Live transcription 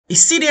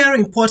Is CDR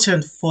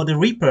important for the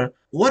Reaper?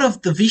 What of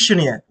the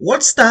Visioneer?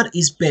 What stat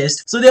is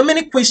best? So there are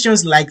many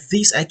questions like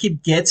this I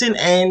keep getting,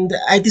 and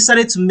I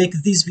decided to make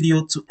this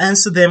video to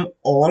answer them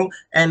all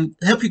and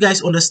help you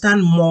guys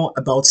understand more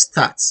about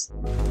stats.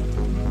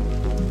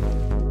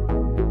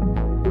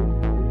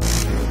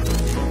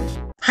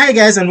 Hi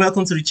guys, and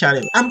welcome to the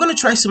channel. I'm going to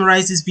try to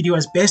summarize this video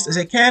as best as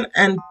I can,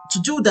 and to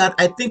do that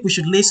I think we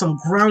should lay some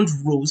ground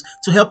rules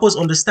to help us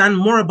understand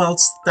more about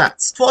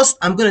stats. First,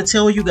 I'm going to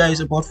tell you guys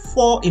about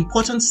 4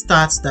 important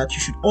stats that you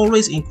should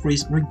always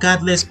increase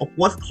regardless of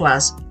what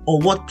class or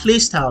what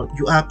playstyle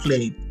you are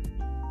playing.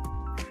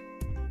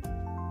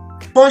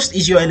 First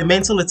is your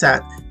elemental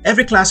attack.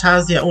 Every class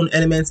has their own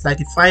elements, like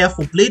the fire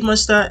for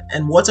Blademaster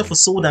and water for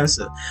Soul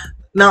Dancer.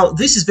 Now,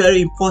 this is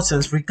very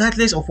important.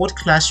 Regardless of what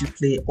class you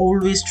play,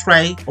 always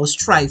try or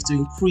strive to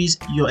increase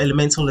your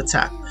elemental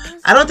attack.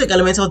 I don't think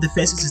elemental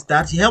defenses is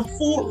that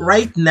helpful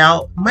right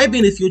now, might be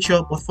in the future,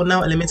 but for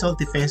now elemental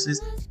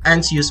defenses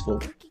aren't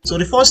useful. So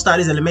the first stat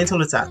is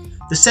elemental attack.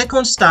 The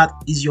second stat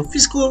is your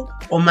physical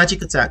or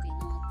magic attack.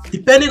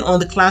 Depending on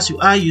the class you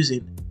are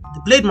using,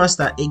 the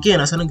Blademaster,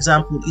 again as an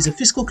example, is a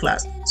physical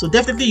class, so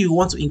definitely you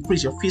want to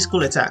increase your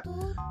physical attack,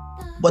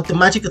 but the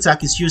magic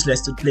attack is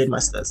useless to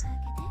Blademasters.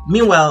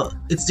 Meanwhile,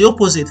 it's the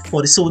opposite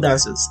for the Soul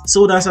Dancers.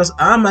 Soul Dancers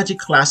are magic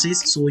classes,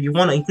 so you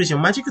want to increase your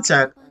magic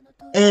attack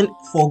and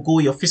forego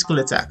your physical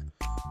attack.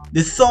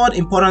 The third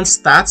important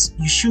stats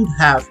you should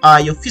have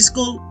are your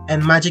physical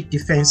and magic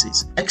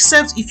defenses,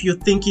 except if you're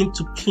thinking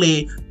to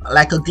play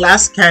like a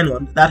glass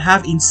cannon that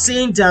have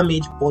insane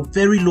damage but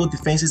very low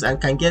defenses and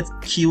can get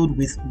killed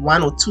with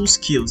 1 or 2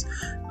 skills.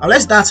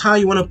 Unless that's how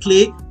you want to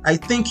play, I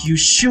think you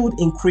should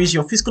increase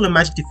your physical and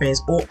magic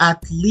defense, or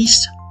at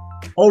least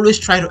always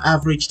try to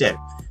average them.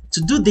 To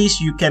do this,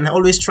 you can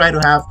always try to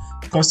have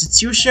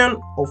constitution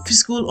or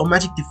physical or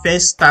magic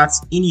defense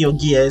stats in your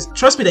gears.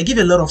 Trust me, they give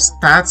a lot of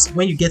stats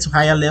when you get to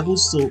higher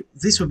levels, so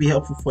this will be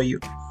helpful for you.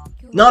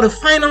 Now, the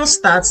final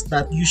stats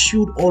that you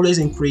should always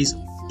increase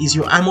is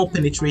your armor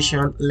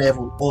penetration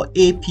level, or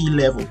AP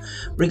level.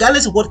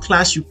 Regardless of what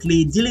class you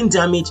play, dealing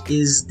damage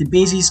is the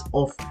basis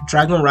of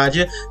Dragon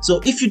Raja. So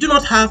if you do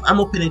not have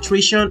armor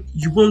penetration,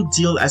 you won't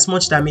deal as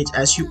much damage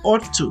as you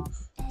ought to.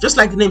 Just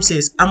like the name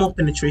says, armor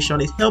penetration,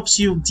 it helps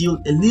you deal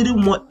a little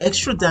more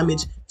extra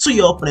damage to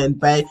your opponent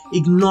by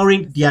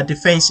ignoring their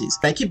defenses.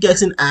 I keep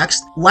getting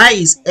asked, why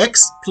is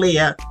X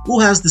player who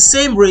has the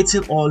same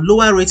rating or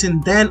lower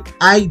rating than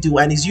I do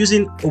and is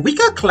using a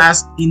weaker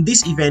class in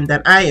this event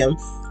than I am,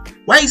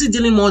 why is he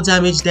dealing more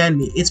damage than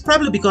me? It's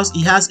probably because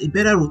he has a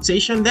better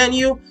rotation than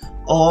you,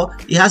 or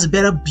he has a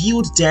better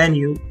build than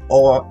you,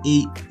 or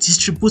he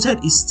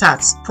distributed his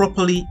stats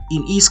properly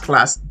in his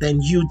class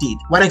than you did.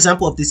 One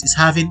example of this is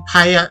having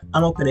higher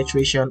armor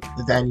penetration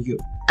than you.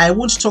 I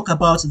won't talk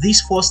about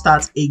these 4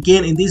 stats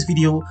again in this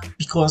video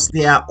because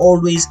they are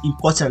always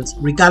important.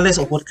 Regardless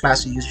of what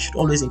class you use, you should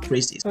always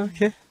increase this.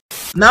 Okay.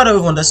 Now that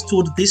we've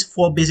understood these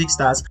 4 basic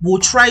stats, we'll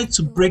try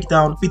to break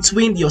down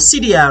between your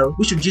CDR,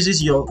 which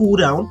reduces your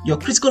cooldown, your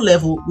critical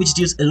level, which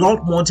deals a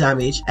lot more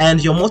damage,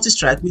 and your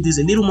multi-strike, which does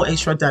a little more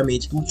extra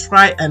damage. We'll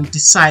try and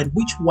decide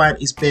which one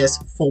is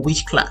best for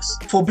which class.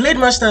 For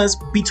Blademasters,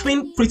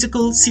 between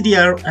critical,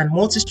 CDR, and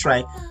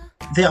multi-strike,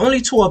 there are only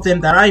 2 of them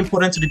that are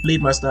important to the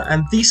Blademaster,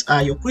 and these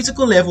are your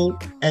critical level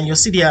and your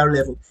CDR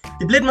level.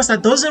 The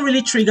Blademaster doesn't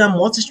really trigger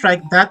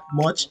multi-strike that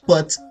much,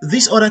 but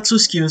these other 2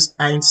 skills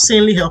are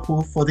insanely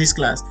helpful for this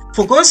class.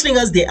 For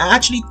Gunslingers, there are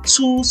actually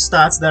 2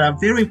 stats that are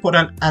very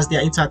important as they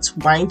are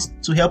intertwined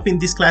to helping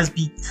this class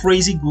be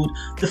crazy good.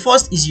 The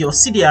first is your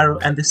CDR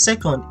and the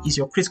second is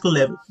your critical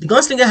level. The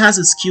Gunslinger has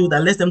a skill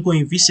that lets them go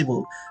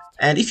invisible.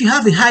 And if you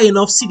have a high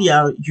enough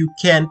CDR, you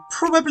can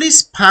probably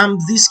spam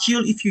this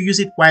skill if you use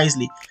it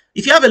wisely.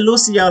 If you have a low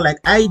CDR like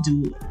I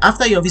do,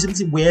 after your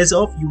invisibility wears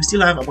off, you will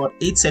still have about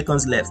 8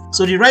 seconds left.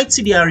 So the right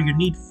CDR you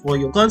need for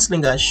your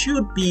Gunslinger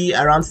should be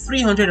around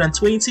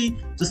 320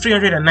 to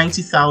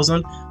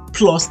 390,000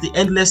 plus the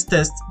Endless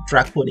Test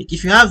Draconic.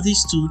 If you have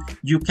these 2,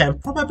 you can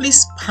probably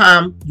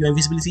spam your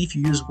invisibility if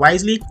you use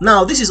wisely.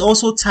 Now, this is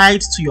also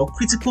tied to your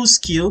critical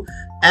skill,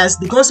 as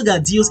the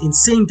Gunslinger deals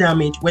insane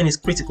damage when it's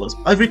criticals.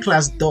 Every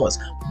class does,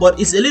 but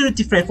it's a little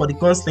different for the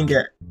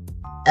Gunslinger,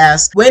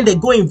 as when they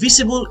go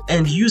invisible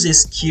and use a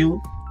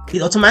skill,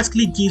 it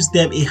automatically gives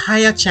them a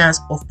higher chance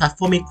of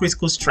performing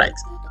critical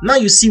strikes. Now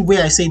you see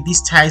where I say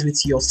this ties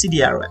with your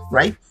CDR,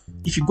 right?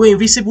 If you go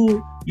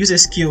invisible, use a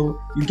skill,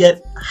 you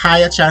get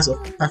higher chance of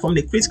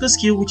performing the critical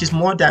skill, which is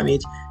more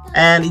damage,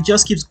 and it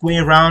just keeps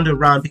going round and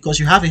round because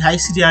you have a high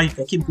CDR. You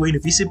can keep going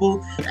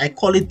invisible. I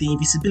call it the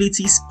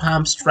invisibility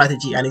spam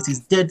strategy, and it is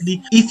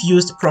deadly if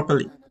used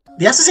properly.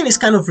 The assassin is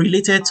kind of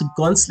related to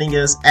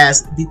Gunslingers,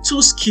 as the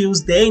 2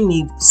 skills they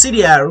need,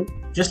 CDR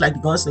just like the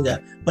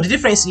Gunslinger. But the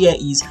difference here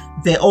is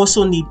they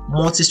also need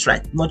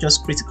multi-strike, not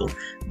just critical.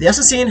 The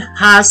Assassin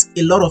has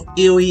a lot of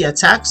AoE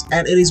attacks,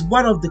 and it is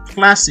one of the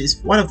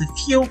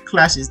few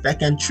classes that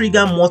can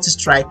trigger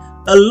multi-strike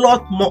a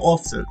lot more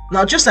often.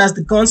 Now, just as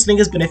the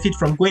Gunslingers benefit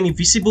from going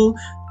invisible,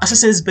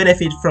 Assassins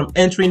benefit from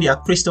entering their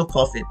crystal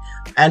coffin.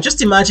 And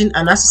just imagine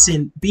an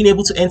assassin being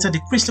able to enter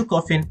the crystal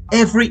coffin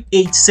every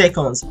 8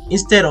 seconds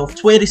instead of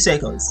 20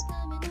 seconds.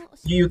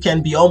 You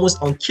can be almost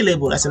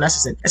unkillable as an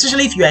assassin,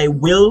 especially if you are a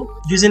whale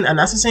using an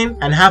assassin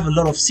and have a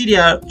lot of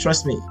CDR.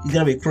 Trust me, it's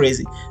gonna be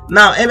crazy.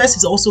 Now, MS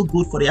is also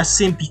good for the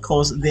assassin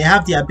because they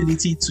have the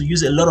ability to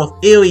use a lot of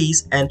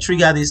AoEs and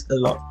trigger this a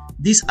lot.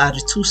 These are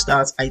the 2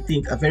 stats I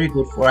think are very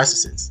good for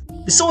assassins.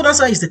 The Soul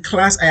Dancer is the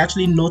class I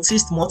actually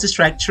noticed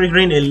multi-strike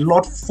triggering a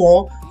lot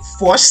for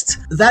first.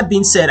 That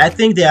being said, I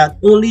think there are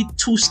only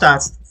 2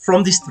 stats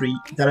from these 3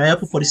 that are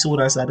helpful for the Soul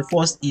Dancer. The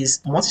first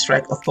is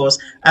multi-strike, of course,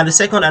 and the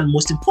second and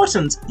most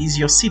important is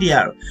your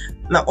CDR.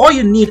 Now, all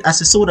you need as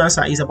a Soul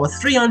Dancer is about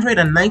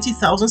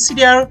 390,000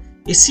 CDR,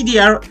 a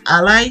CDR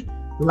ally,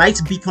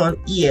 light beacon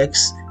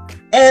EX,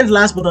 and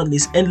last but not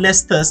least,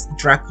 Endless Thirst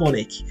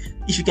Draconic.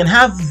 If you can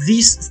have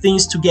these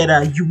things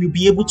together, you will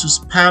be able to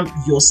spam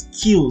your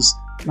skills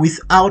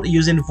without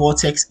using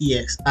Vortex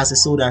EX as a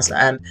Soul Dancer.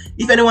 And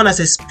if anyone has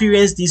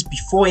experienced this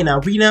before in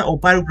arena or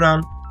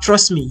battleground,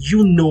 trust me,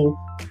 you know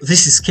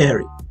this is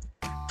scary.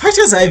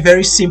 Fighters are a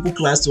very simple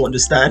class to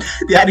understand.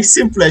 They are the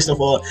simplest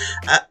of all.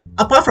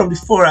 Apart from the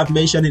 4 I've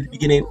mentioned in the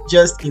beginning,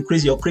 just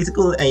increase your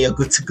critical and you're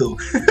good to go.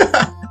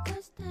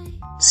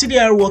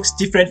 CDR works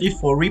differently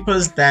for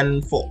Reapers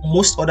than for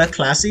most other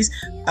classes.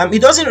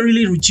 It doesn't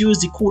really reduce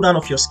the cooldown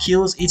of your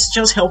skills, it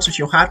just helps with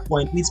your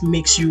hardpoint, which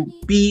makes you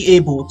be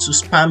able to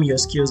spam your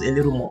skills a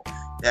little more.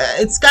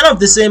 It's kind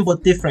of the same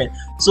but different.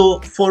 So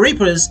for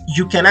Reapers,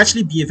 you can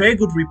actually be a very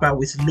good Reaper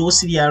with low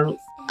CDR.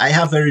 I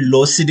have very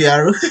low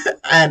CDR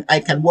and I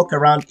can work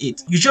around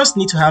it. You just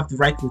need to have the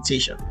right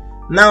rotation.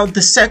 Now,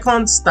 the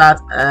second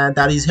stat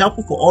that is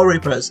helpful for all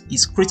Reapers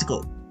is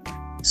critical.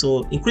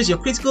 So increase your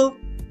critical,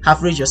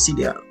 average your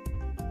CDR.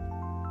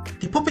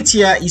 The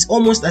Puppeteer is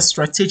almost as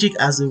strategic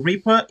as a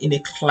Reaper in a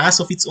class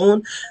of its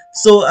own.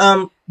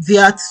 So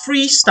there are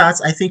 3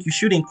 stats I think you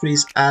should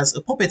increase as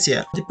a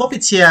Puppeteer. The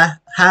Puppeteer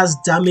has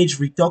damage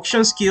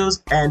reduction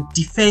skills and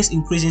defense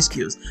increasing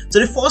skills. So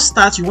the first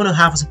stat you want to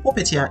have as a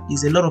Puppeteer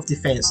is a lot of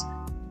defense.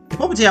 The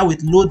Puppeteer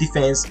with low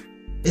defense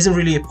isn't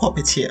really a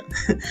Puppeteer.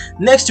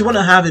 Next, you want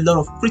to have a lot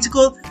of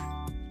critical.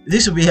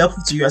 This will be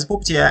helpful to you as a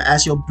Puppeteer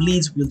as your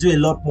bleeds will do a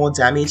lot more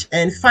damage.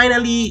 And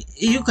finally,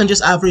 you can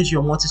just average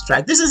your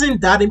multi-strike. This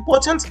isn't that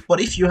important, but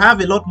if you have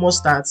a lot more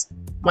stats,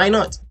 why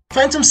not?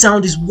 Phantom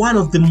Sound is one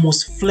of the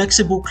most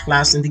flexible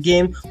class in the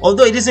game,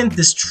 although it isn't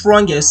the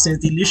strongest since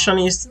the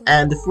Illusionists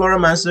and the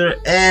Floramancers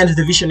and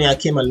the Visioneers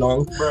came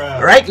along.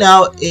 Bruh. Right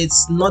now,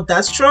 it's not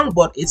that strong,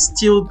 but it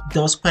still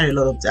does quite a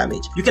lot of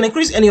damage. You can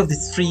increase any of the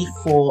 3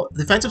 for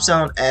the Phantom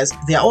Sound as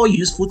they are all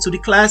useful to the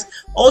class.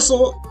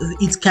 Also,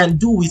 it can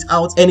do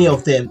without any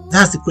of them.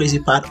 That's the crazy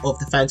part of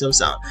the Phantom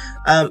Sound.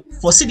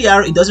 For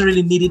CDR, it doesn't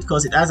really need it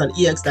because it has an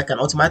EX that can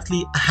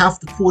automatically have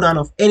the cooldown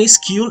of any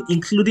skill,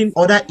 including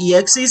other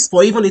EXs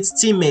for even its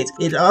teammate.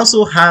 It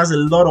also has a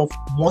lot of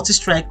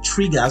multi-strike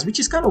triggers, which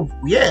is kind of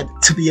weird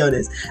to be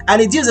honest,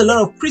 and it deals a lot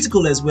of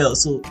critical as well.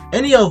 So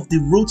any of the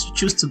routes you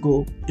choose to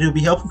go, it will be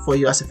helpful for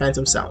you as a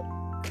Phantom Sound.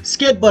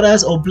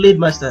 Skateboarders or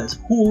Blademasters,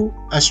 who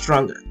are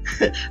stronger?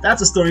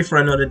 That's a story for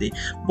another day.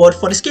 But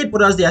for the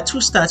Skateboarders, there are 2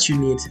 stats you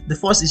need. The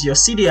first is your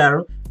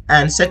CDR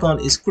and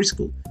second is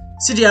critical.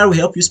 CDR will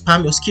help you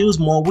spam your skills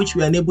more, which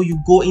will enable you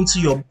go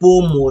into your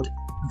bow mode.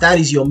 That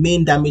is your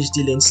main damage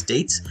dealing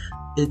state.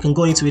 You can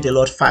go into it a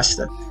lot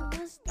faster.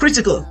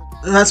 Critical,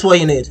 that's what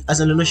you need as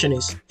an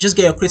illusionist. Just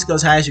get your critical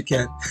as high as you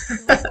can.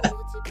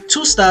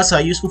 2 stats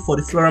are useful for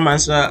the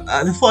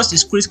Floramancers. The first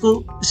is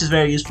critical, this is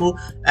very useful,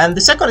 and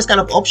the second is kind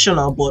of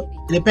optional, but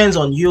it depends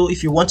on you.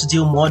 If you want to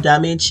deal more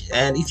damage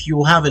and if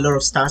you have a lot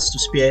of stats to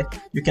spare,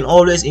 you can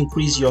always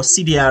increase your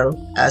CDR.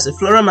 As a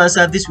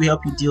Floramancers, this will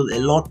help you deal a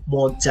lot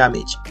more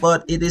damage,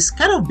 but it is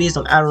kind of based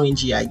on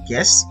RNG, I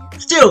guess.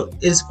 Still,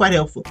 it is quite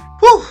helpful.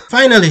 Whew,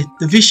 finally,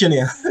 the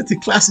Visioneer. The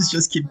classes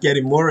just keep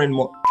getting more and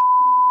more.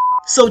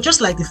 So just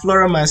like the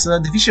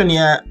Floramancer, the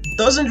Visioneer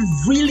doesn't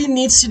really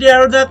need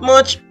CDR that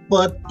much,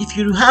 but if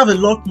you have a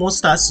lot more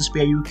stats to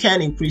spare, you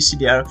can increase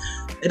CDR.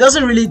 It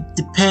doesn't really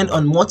depend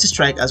on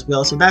multi-strike as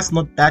well, so that's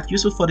not that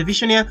useful for the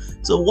Visioneer.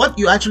 So what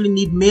you actually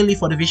need mainly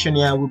for the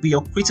Visioneer will be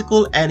your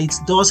critical, and it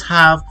does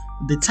have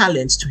the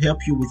talents to help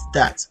you with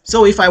that.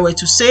 So if I were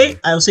to say,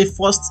 I would say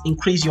first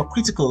increase your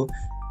critical,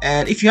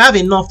 and if you have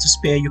enough to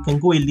spare, you can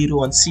go a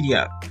little on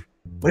CDR.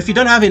 But if you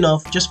don't have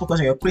enough, just focus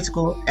on your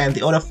critical and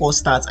the other 4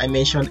 stats I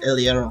mentioned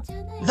earlier on.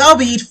 That'll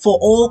be it for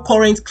all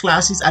current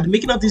classes at the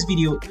making of this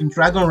video in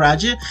Dragon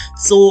Rage.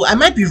 So I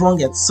might be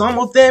wrong at some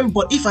of them,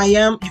 but if I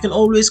am, you can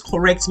always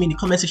correct me in the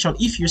comment section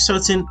if you're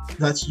certain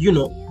that you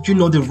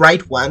know the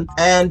right one.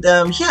 And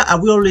yeah, I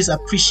will always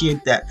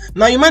appreciate that.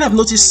 Now you might have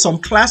noticed some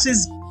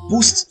classes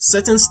boost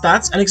certain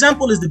stats. An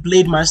example is the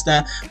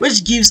Blademaster,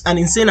 which gives an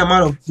insane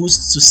amount of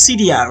boost to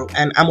CDR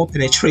and ammo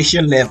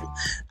penetration level.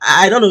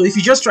 I don't know, if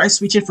you just try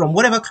switching from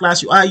whatever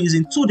class you are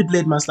using to the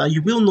Blademaster,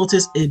 you will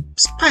notice a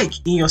spike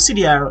in your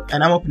CDR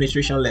and ammo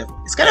penetration level.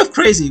 It's kind of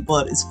crazy,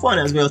 but it's fun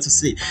as well to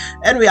see.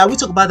 Anyway, I will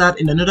talk about that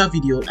in another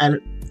video, and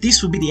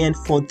this will be the end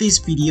for this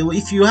video.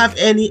 If you have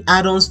any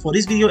add-ons for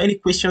this video, any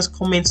questions,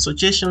 comments,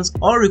 suggestions,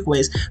 or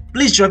requests,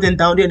 please drop them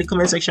down there in the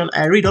comment section.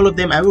 I read all of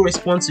them. I will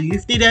respond to you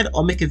if needed,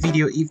 or make a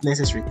video if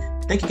necessary.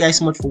 Thank you guys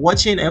so much for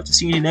watching. I hope to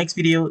see you in the next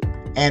video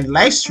and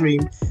live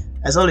stream.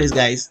 As always,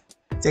 guys,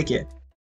 take care.